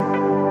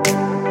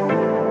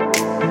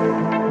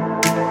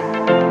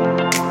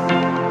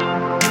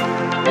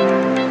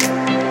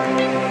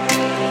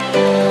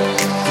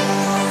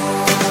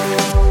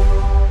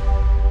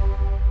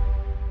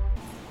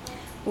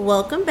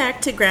welcome back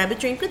to Grab a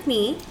Drink with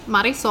me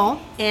Marisol.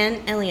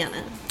 and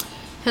Eliana.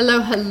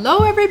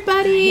 Hello,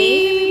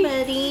 everybody. Hey,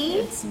 everybody.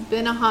 It's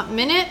been a hot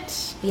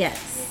minute,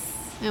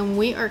 Yes, and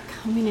we are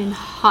coming in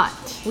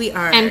hot. we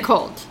are. And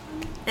cold.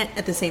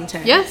 At the same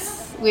time.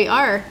 Yes, we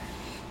are.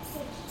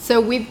 So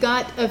we've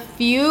got a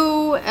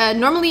few,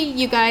 normally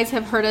you guys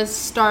have heard us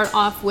start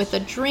off with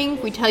a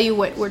drink. We tell you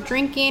what we're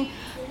drinking.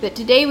 But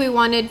today we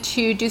wanted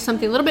to do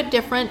something a little bit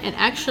different and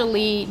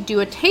actually do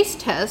a taste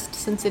test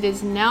since it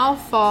is now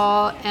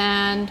fall.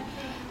 And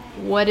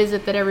what is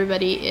it that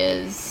everybody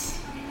is?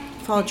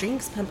 Fall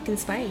drinks, pumpkin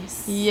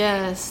spice.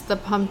 Yes, the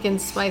pumpkin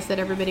spice that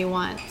everybody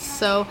wants.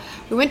 So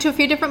we went to a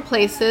few different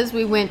places.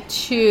 We went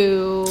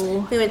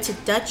to, We went to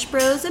Dutch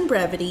Bros and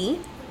Brevity.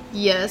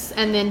 yes,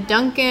 and then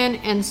Dunkin'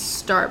 and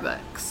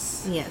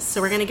Starbucks. Yes, so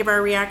we're going to give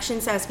our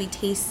reactions as we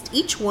taste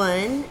each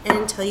one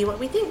and tell you what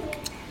we think.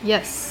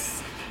 Yes.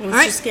 Let's All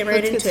right, just get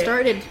right let's into get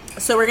started.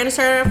 it. So we're going to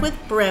start off with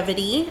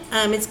Brevity.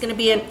 It's going to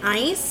be an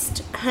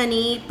iced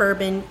honey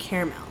bourbon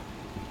caramel.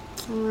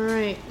 All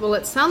right. Well,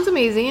 it sounds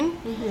amazing.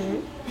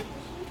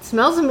 It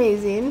smells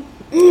amazing.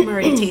 I'm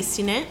already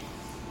tasting it.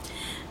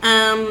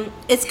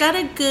 It's got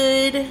a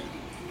good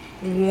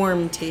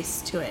warm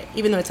taste to it,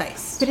 even though it's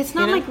iced. But it's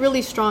not you know? like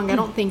really strong, I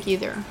don't think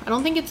either. I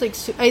don't think it's like,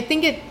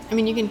 I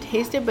mean, you can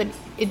taste it, but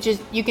it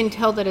just, you can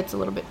tell that it's a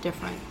little bit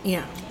different.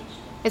 Yeah.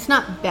 It's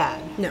not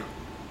bad. No.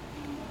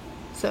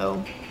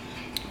 So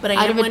But I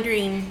Out am of a-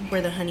 wondering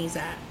where the honey's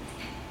at.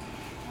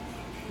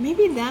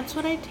 maybe that's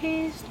what I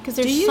taste. Because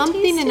Do there's you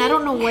something, taste and I it?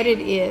 don't know what it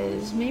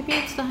is. Maybe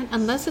it's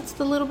unless it's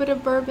the little bit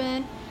of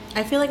bourbon.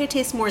 I feel like I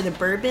taste more of the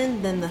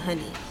bourbon than the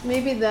honey.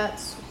 Maybe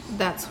that's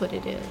what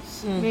it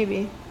is.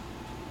 Maybe.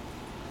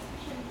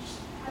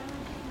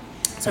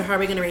 So how are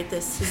we going to rate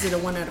this? Is it a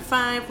 1 out of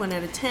 5, 1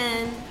 out of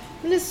 10? I'm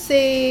going to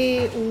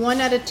say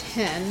 1 out of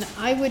 10.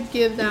 I would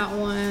give that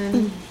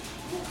one.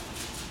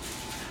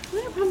 I'm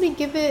going to probably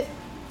give it.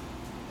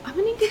 I'm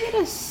going to give it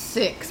a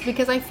 6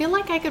 because I feel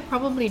like I could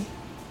probably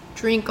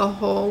drink a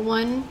whole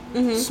one,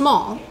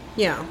 small,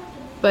 Yeah.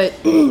 but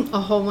a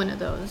whole one of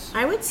those.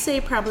 I would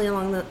say probably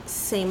along the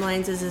same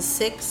lines as a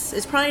 6.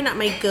 It's probably not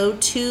my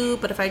go-to,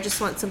 but if I just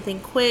want something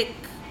quick,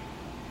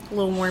 a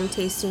little warm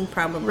tasting,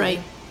 probably. Right.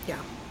 Yeah.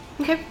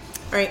 Okay.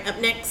 All right, up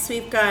next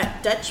we've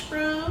got Dutch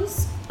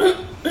Bros.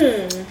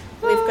 We've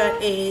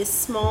got a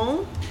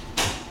small.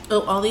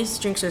 Oh, all these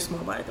drinks are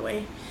small, by the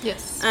way.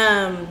 Yes.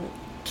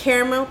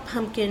 Caramel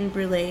pumpkin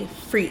brulee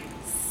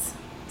freeze.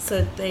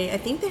 So I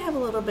think they have a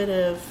little bit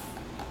of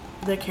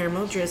the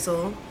caramel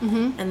drizzle,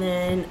 and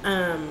then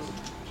I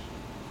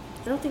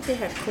don't think they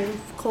had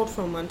cold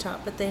foam on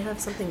top, but they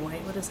have something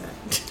white. What is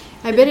that?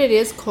 I bet it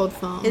is cold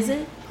foam. Is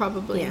it?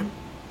 Probably. Yeah.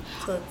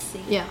 So let's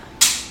see. Yeah.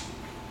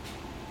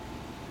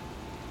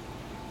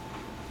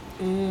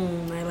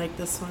 I like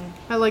this one.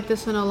 I like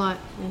this one a lot.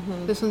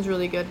 This one's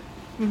really good.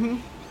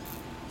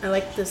 I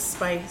like the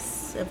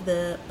spice of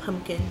the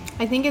pumpkin.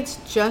 I think it's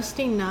just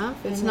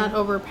enough. It's not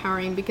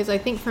overpowering because I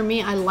think for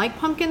me, I like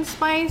pumpkin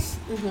spice,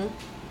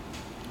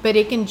 but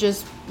it can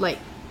just like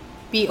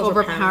be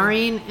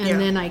overpowering, and Yeah.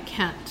 then I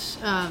can't.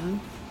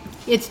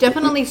 It's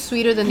definitely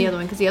sweeter than the other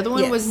one because the other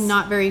one was Yes.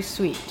 not very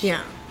sweet.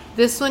 Yeah.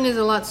 This one is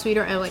a lot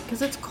sweeter. I like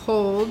because it's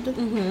cold,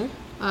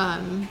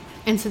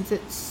 and since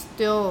it's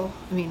still,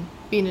 I mean,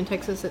 being in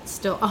Texas, it's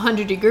still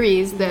 100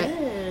 degrees.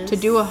 That to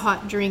do a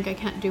hot drink, I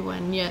can't do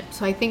one yet.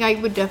 So I think I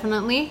would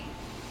definitely.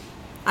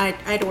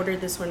 I'd order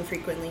this one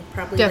frequently.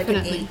 Probably like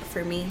Definitely. an 8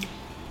 for me.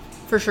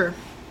 For sure.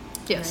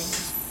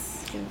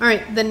 Yes. All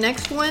right, the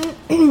next one.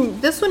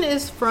 This one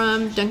is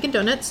from Dunkin'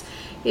 Donuts.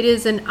 It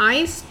is an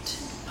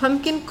iced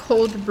pumpkin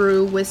cold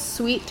brew with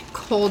sweet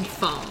cold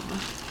foam.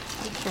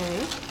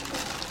 Okay.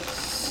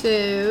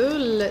 So,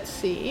 let's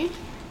see.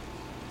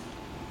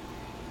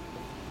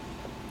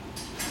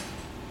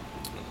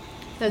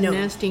 That's No.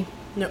 nasty.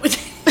 No,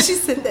 she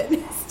said that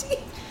nasty.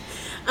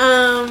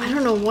 I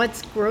don't know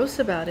what's gross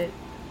about it.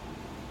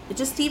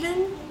 Just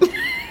even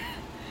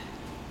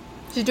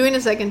She's doing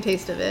a second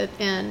taste of it,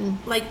 and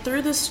like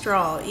through the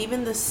straw,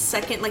 even the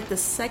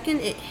second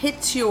it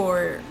hits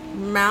your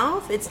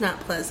mouth, it's not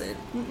pleasant.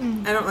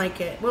 I don't like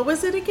it. What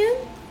was it again?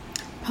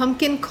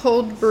 pumpkin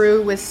cold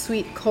brew with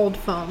sweet cold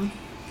foam.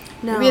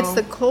 No. Maybe it's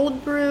the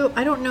cold brew.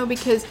 I don't know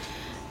because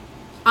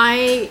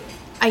I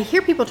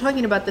hear people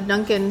talking about the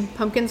Dunkin'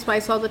 pumpkin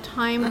spice all the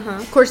time.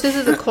 Of course, this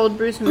is a cold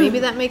brew, so maybe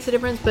that makes a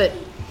difference. But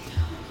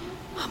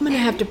I'm gonna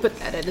have to put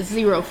that at a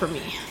 0 for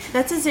me.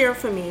 That's a 0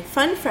 for me.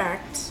 Fun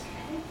fact: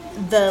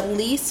 the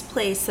least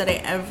place that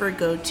I ever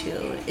go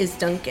to is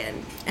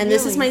Dunkin', and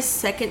this is Really? my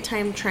second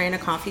time trying a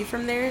coffee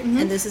from there, and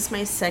this is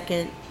my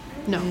second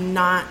No.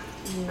 no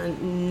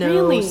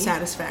Really?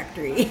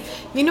 satisfactory.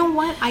 You know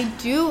what? I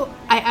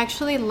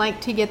actually like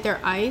to get their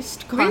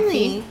iced coffee,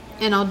 Really?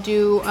 and I'll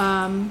do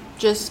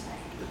just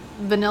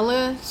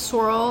vanilla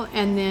swirl,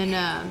 and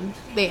then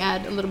they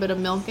add a little bit of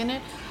milk in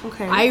it.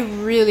 Okay. I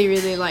really,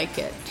 really like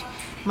it.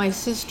 My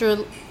sister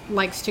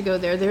likes to go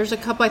there. There's a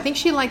couple. I think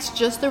she likes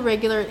just the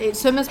regular.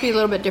 So it must be a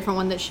little bit different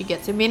one that she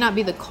gets. It may not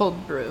be the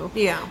cold brew.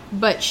 Yeah.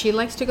 But she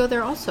likes to go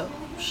there also.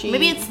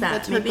 Maybe it's that.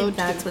 That's her Maybe go-to.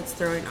 that's what's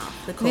throwing off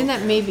the I cold think that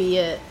brew. may be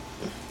it.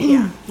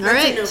 Yeah. All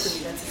right. That's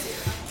a no for me. That's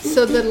a 0.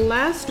 So the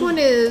last one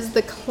is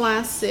the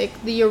classic,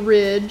 the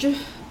Orig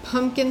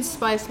pumpkin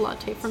spice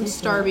latte from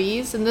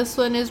Starbucks, and this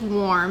one is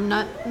warm,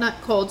 not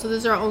cold. So this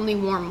is our only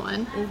warm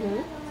one.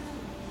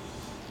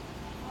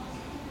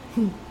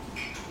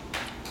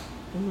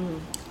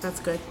 That's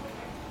good.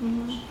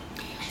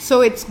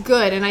 So it's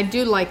good, and I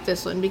do like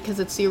this one because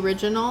it's the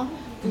original,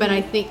 but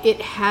I think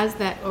it has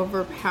that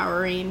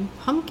overpowering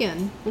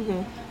pumpkin.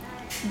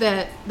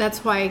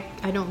 That's why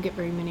I don't get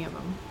very many of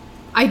them.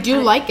 I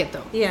do like it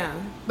though, Yeah.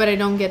 but I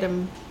don't get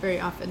them very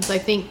often. So I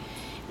think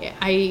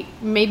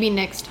maybe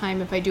next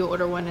time if I do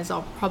order one, is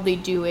I'll probably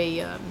do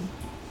a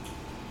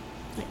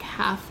like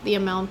half the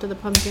amount of the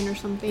pumpkin or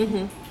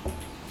something.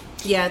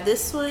 Yeah,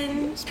 this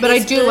one. But I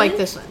is do good. like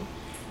this one.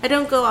 I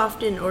don't go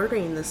often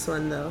ordering this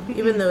one though,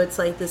 even though it's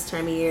like this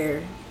time of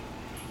year.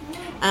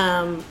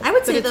 I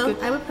would say it's though,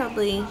 good. I would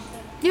probably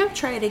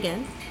try it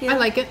again. Yeah. I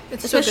like it.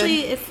 It's so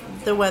especially good.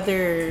 if the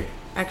weather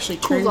actually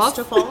Cools turns off.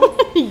 to fall.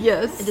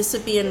 Yes. This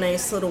would be a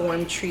nice little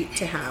warm treat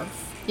to have.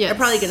 Yes. I'd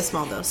probably get a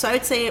small though, so I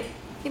would say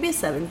maybe a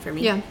 7 for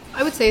me. Yeah,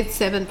 I would say it's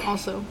 7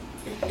 also.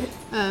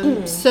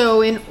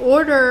 So in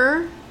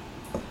order,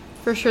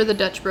 for sure the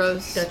Dutch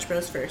Bros. Dutch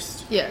Bros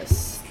first.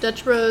 Yes,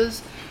 Dutch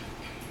Bros.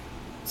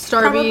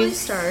 Probably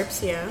Starbucks,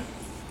 Starbs, yeah.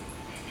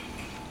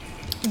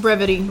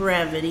 Brevity,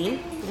 Brevity.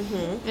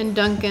 and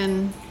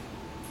Dunkin'.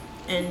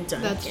 And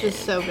Dunkin'. That's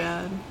just so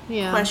bad.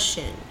 Yeah.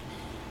 Question.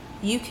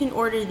 You can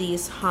order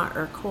these hot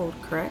or cold,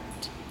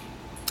 correct?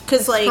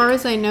 Because As far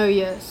as I know,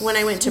 yes. when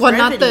I went to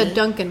not the Brevity-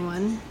 Dunkin'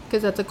 one,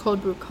 because that's a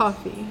cold brew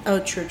coffee. Oh,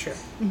 true.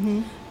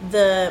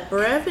 The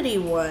Brevity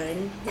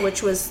one,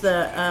 which was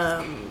the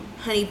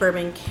honey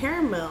bourbon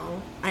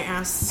caramel, I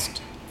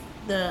asked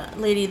the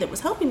lady that was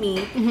helping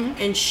me,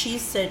 and she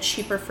said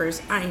she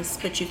prefers ice,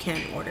 but you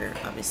can order,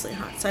 obviously,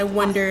 hot. So I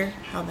wonder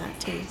how that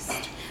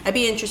tastes. I'd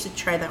be interested to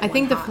try that I one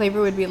think the hot.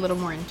 flavor would be a little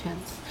more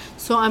intense.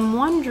 So I'm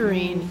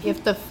wondering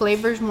if the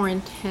flavor's more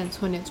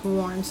intense when it's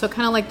warm. So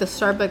kind of like the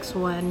Starbucks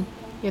one,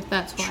 if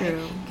that's why.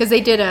 True. Because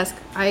they did ask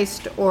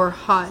iced or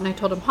hot, and I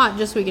told them hot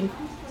just so we can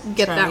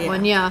get Try, that yeah.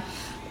 one. Yeah.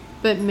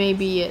 But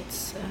maybe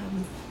it's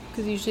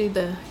because usually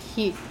the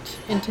heat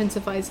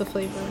intensifies the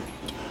flavor.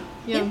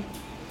 Yeah.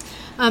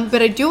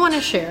 But I do want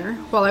to share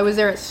while I was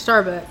there at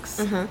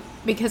Starbucks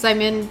because I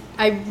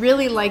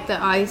really like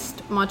the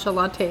iced matcha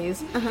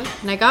lattes,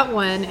 and I got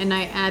one and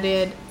I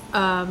added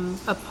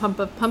a pump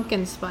of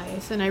pumpkin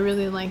spice, and I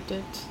really liked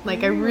it.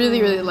 Like I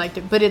really liked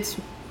it. But it's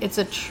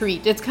a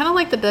treat. It's kind of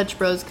like the Dutch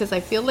Bros because I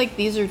feel like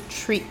these are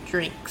treat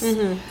drinks.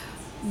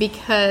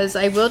 Because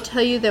I will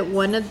tell you that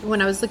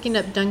when I was looking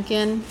up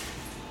Dunkin',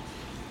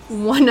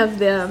 one of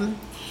them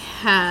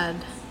had,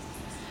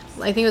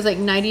 I think it was like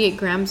 98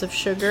 grams of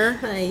sugar.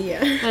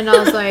 Yeah. And I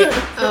was like,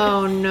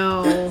 oh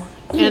no.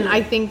 And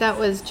I think that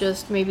was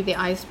just maybe the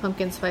iced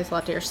pumpkin spice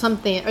latte or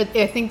something. Or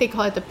I think they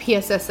call it the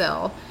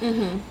PSSL.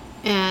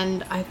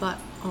 And I thought,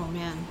 oh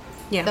man,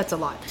 Yeah. that's a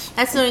lot.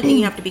 That's the only thing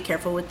you have to be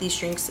careful with these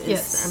drinks is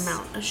Yes. the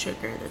amount of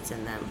sugar that's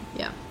in them.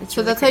 Yeah. It's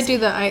So really that's why I do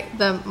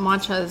the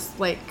matchas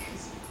like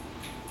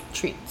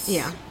treats.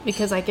 Yeah.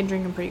 Because I can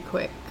drink them pretty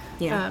quick.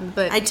 Yeah.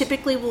 But I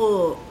typically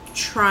will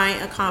try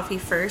a coffee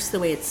first the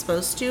way it's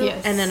supposed to,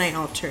 Yes. and then I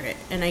alter it,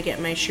 and I get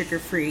my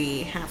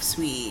sugar-free, half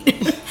sweet.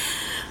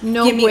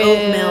 no Give me whip.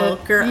 oat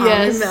milk or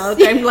Yes. almond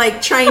milk. I'm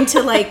like trying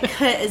to like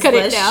cut as Cut it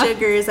less down.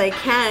 sugar as I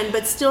can,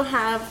 but still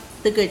have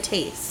the good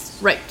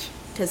taste. Right.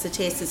 Because the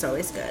taste is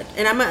always good.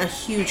 And I'm a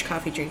huge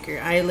coffee drinker.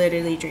 I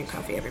literally drink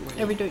coffee every morning.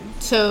 Every day.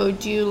 So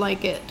do you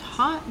like it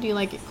hot? Do you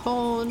like it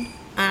cold?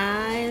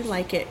 I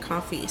like it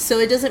coffee. So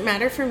it doesn't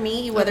matter for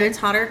me whether Okay. it's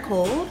hot or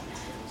cold.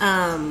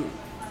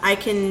 I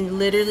can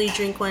literally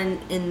drink one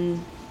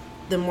in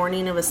the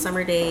morning of a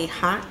summer day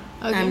hot.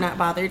 Okay. I'm not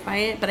bothered by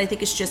it, but I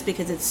think it's just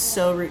because it's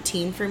so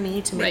routine for me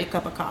to make Right. a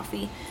cup of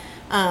coffee.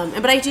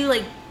 But I do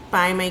like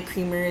buy my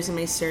creamers and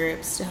my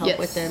syrups to help Yes.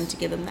 with them to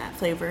give them that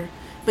flavor.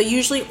 But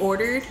usually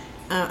ordered,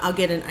 I'll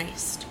get an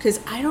iced because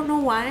I don't know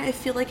why I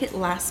feel like it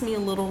lasts me a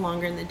little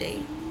longer in the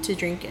day to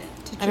drink it.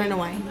 I don't know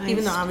why, drink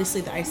even though iced.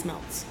 obviously the ice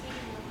melts.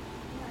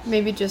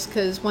 Maybe just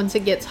because once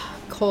it gets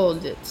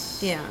cold,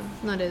 it's Yeah.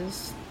 not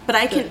as... But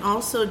I Good. can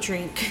also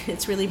drink,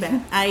 it's really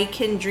bad. I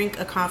can drink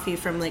a coffee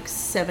from like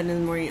 7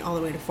 in the morning all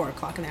the way to 4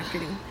 o'clock in the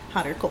afternoon.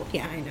 Hot or cold.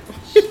 Yeah, I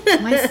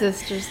know. My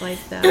sister's like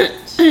that.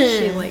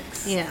 She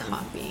likes Yeah.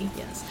 coffee.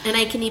 Yes. And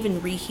I can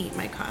even reheat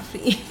my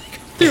coffee.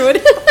 Throw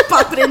it,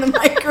 pop it in the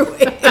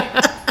microwave.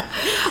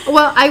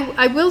 Well,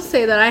 I will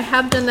say that I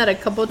have done that a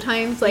couple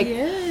times. Like,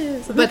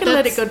 yes. I'm but not going to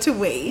let that's- it go to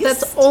waste.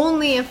 that's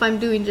only if I'm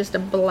doing just a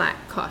black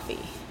coffee,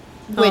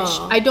 which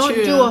Oh, I don't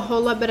true. do a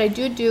whole lot, but I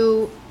do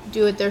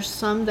it. There's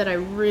some that I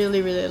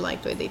really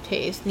like the way they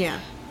taste. Yeah.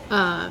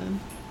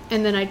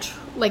 And then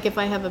like if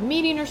I have a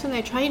meeting or something,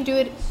 I try and do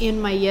it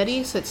in my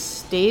Yeti so it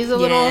stays a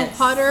little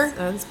hotter.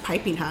 It's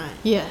piping hot.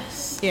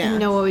 Yes. Yeah. And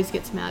Noah always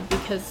gets mad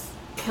because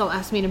he'll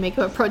ask me to make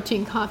a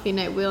protein coffee and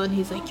I will, and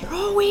he's like, "You're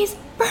always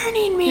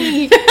burning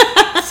me."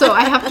 So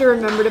I have to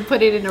remember to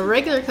put it in a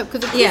regular cup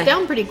because it cools Yeah.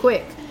 down pretty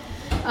quick.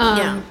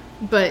 Yeah.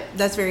 But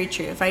that's very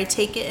true. If I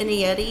take it in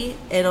a Yeti,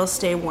 it'll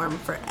stay warm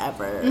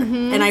forever.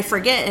 And I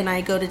forget, and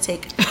I go to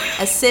take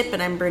a sip,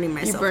 and I'm burning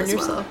myself. You burn as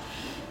yourself. Well.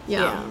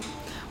 Yeah.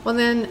 Well,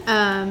 then,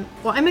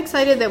 I'm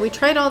excited that we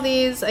tried all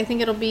these. I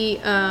think it'll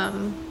be.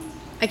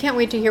 I can't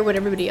wait to hear what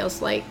everybody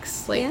else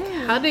likes.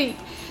 Like,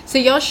 so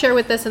y'all share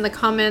with us in the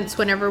comments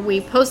whenever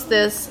we post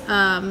this.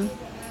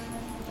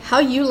 How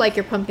you like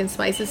your pumpkin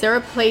spice? Is there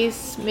a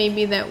place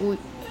maybe that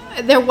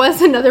there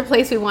was another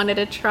place we wanted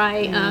to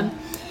try?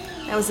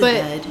 That was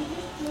good.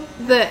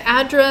 The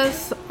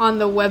address on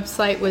the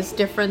website was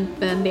different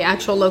than the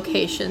actual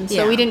location,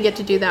 so we didn't get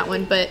to do that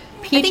one. But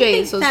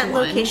PJ's was that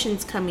one.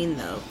 location's coming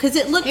though, because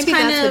it looked Maybe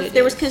kind of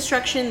there was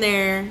construction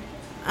there.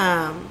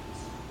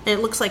 It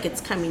looks like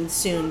it's coming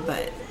soon,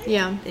 but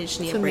yeah, they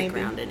just need a break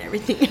ground and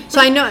everything. So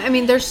I know. I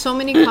mean, there's so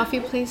many coffee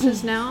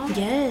places now.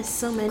 Yes,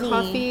 so many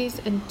coffees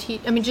and tea.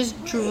 I mean,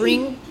 just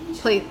drink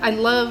place. I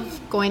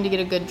love going to get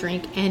a good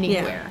drink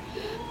anywhere.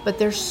 But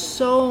there's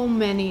so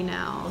many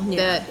now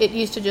that it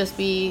used to just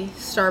be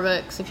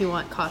Starbucks if you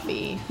want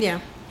coffee. Yeah.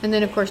 And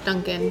then, of course,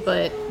 Dunkin',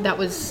 but that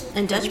was...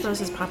 And Dutch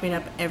Bros is popping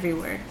up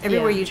everywhere.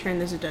 Everywhere you turn,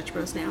 there's a Dutch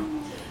Bros now.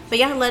 But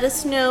yeah, let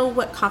us know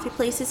what coffee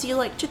places you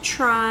like to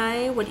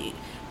try. What do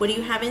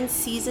you have in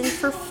season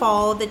for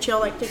fall that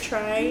y'all like to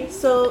try?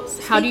 So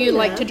how do you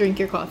like to drink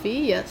your coffee?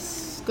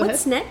 Yes. Go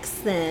What's ahead.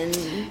 next then?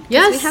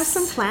 Yes. We have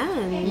some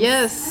plans.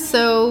 Yes.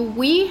 So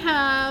we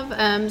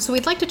have... so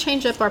we'd like to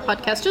change up our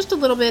podcast just a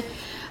little bit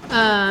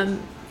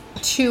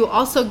to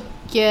also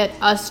get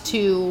us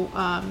to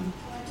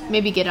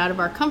maybe get out of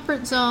our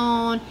comfort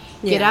zone,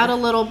 get out a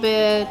little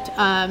bit.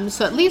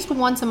 So at least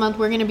once a month,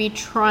 we're going to be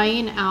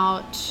trying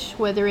out,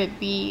 whether it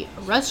be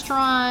a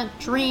restaurant,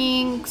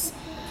 drinks,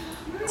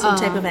 some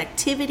type of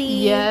activity.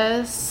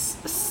 Yes,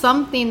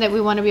 something that we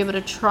want to be able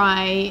to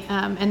try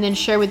and then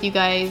share with you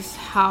guys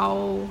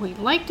how we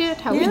liked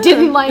it, how we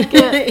didn't like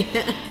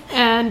it.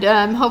 And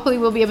hopefully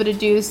we'll be able to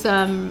do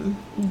some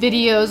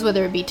videos,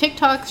 whether it be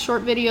TikToks,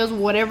 short videos,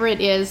 whatever it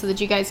is, so that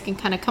you guys can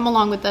kind of come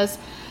along with us.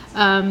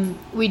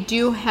 We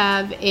do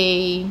have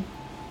a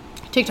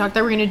TikTok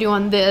that we're going to do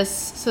on this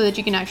so that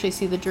you can actually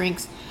see the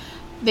drinks.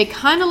 They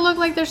kind of look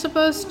like they're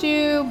supposed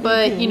to,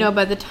 but you know,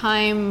 by the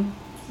time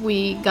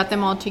we got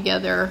them all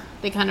together,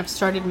 they kind of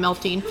started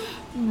melting.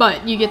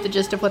 But you get the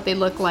gist of what they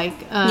look like.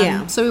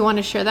 So we want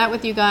to share that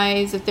with you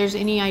guys. If there's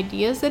any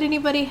ideas that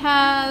anybody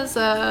has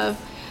of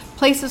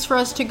places for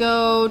us to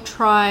go,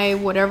 try,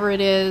 whatever it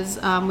is,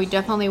 we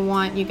definitely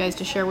want you guys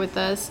to share with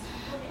us.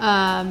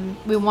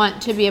 We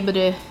want to be able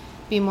to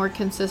be more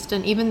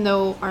consistent, even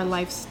though our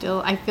life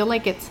still, I feel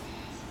like it's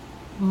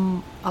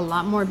a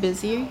lot more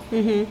busy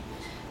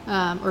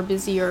or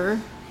busier.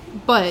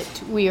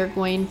 But we are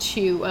going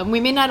to, we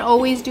may not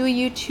always do a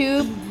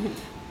YouTube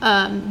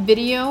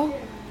video,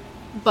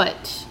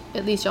 but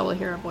at least y'all will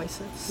hear our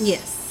voices.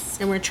 Yes,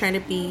 and we're trying to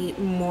be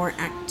more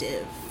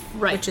active,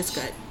 which is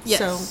good. Yes.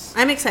 So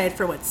I'm excited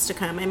for what's to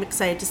come. I'm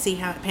excited to see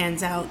how it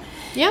pans out.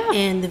 Yeah.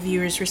 And the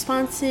viewers'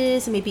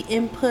 responses and maybe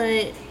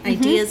input,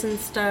 ideas and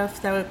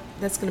stuff.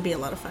 That's going to be a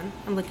lot of fun.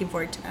 I'm looking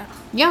forward to that.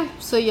 Yeah,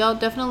 so y'all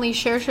definitely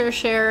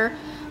share.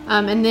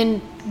 And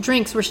then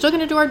drinks. We're still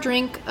going to do our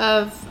drink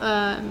of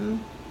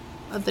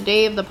the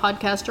day of the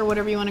podcast or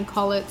whatever you want to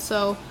call it.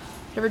 So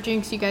whatever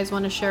drinks you guys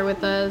want to share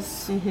with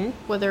us,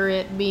 whether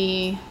it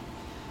be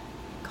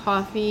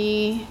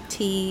coffee,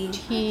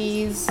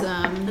 teas,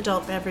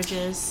 adult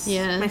beverages.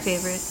 Yes, my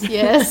favorite.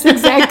 Yes,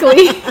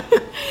 exactly.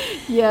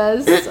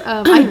 Yes,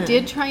 I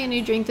did try a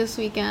new drink this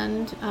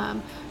weekend,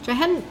 which I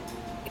hadn't.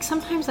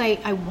 Sometimes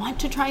I want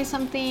to try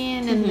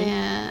something and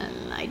then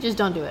I just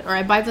don't do it, or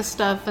I buy the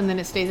stuff and then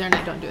it stays there and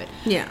I don't do it.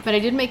 Yeah. But I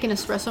did make an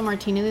espresso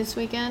martini this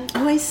weekend.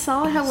 Oh, I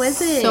saw. How was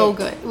it? So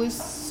good. It was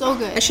so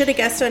good. I should have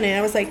guessed on it.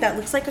 I was like, that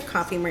looks like a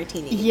coffee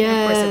martini.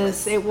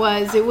 Yes, it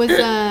was. It was.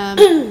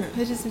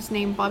 What is his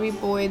name? Bobby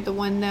Boyd, the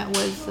one that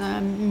was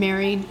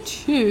married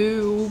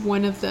to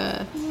one of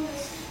the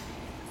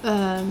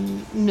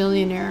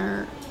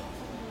millionaire.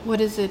 What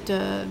is it?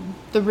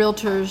 The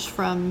realtors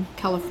from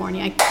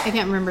California. I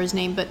can't remember his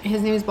name, but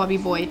his name is Bobby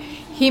Boyd.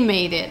 He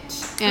made it,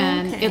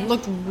 and it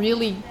looked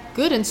really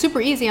good and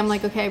super easy. I'm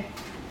like, okay,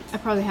 I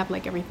probably have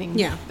like everything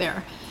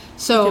there.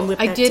 So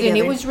I did, and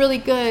it was really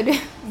good,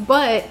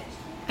 but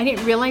I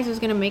didn't realize it was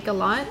going to make a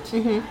lot.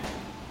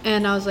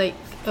 And I was like,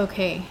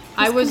 okay.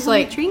 I was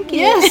like, drink it.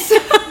 Yes.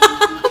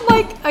 I'm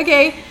like,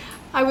 okay.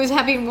 I was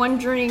having one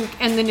drink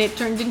and then it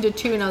turned into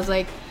two and I was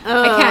like,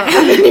 I can't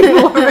have any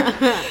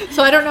more.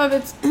 So I don't know if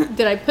it's,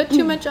 did I put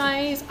too much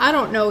ice? I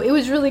don't know. It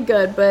was really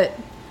good, but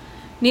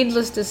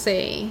needless to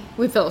say,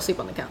 we fell asleep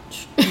on the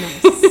couch.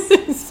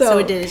 Nice. So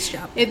it did its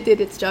job. It did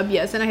its job,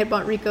 yes. And I had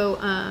bought Rico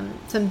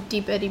some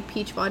Deep Eddy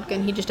peach vodka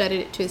and he just added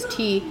it to his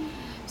tea.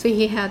 So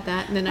he had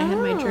that and then I had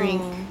my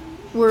drink.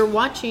 We're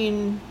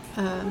watching,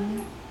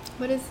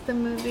 what is the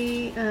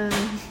movie?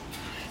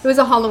 It was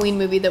a Halloween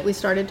movie that we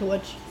started to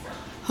watch.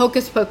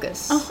 Hocus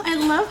Pocus. Oh, I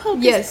love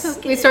Hocus Pocus.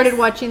 Yes, we started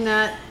watching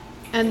that,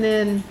 and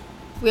then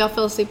we all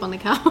fell asleep on the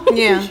couch.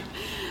 Yeah.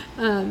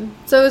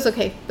 So it was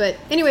okay. But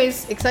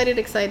anyways, excited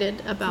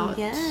about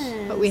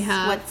what we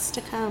have. What's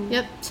to come.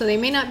 Yep. So they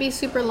may not be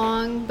super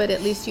long, but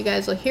at least you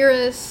guys will hear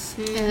us.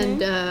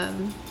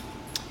 And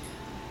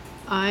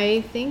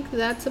I think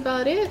that's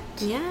about it.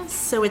 Yes.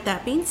 So with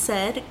that being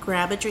said,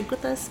 grab a drink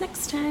with us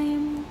next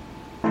time.